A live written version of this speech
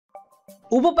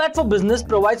Ooberpad for Business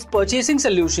provides purchasing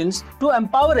solutions to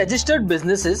empower registered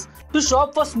businesses to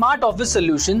shop for smart office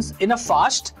solutions in a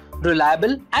fast,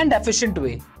 reliable, and efficient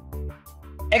way.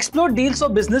 Explore deals for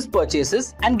business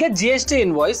purchases and get GST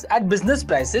invoice at business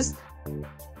prices.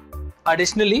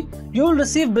 Additionally, you will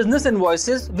receive business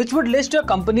invoices which would list your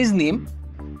company's name,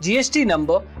 GST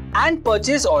number, and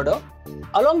purchase order,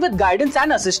 along with guidance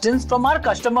and assistance from our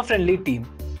customer-friendly team.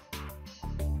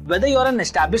 Whether you're an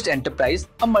established enterprise,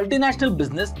 a multinational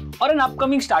business, or an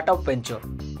upcoming startup venture,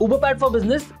 Ooberpad for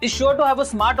Business is sure to have a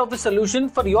smart office solution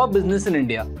for your business in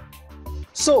India.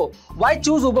 So, why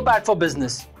choose Ooberpad for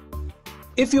Business?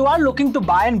 If you are looking to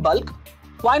buy in bulk,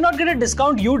 why not get a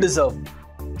discount you deserve?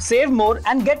 Save more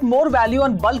and get more value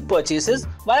on bulk purchases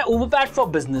via Ooberpad for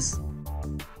Business.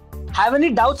 Have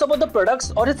any doubts about the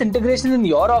products or its integration in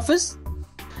your office?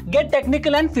 Get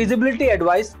technical and feasibility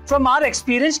advice from our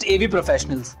experienced AV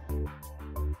professionals.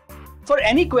 For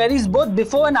any queries both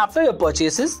before and after your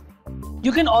purchases,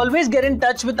 you can always get in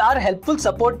touch with our helpful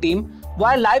support team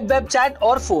via live web chat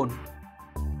or phone.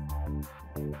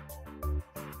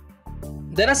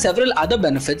 There are several other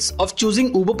benefits of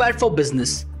choosing Ooberpad for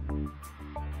Business.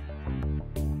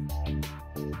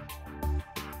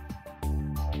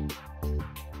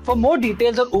 For more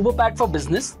details on Ooberpad for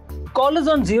Business, call us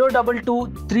on 022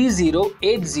 30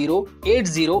 80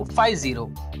 8050.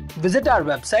 Visit our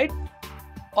website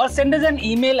or send us an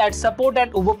email at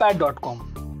support@ooberpad.com.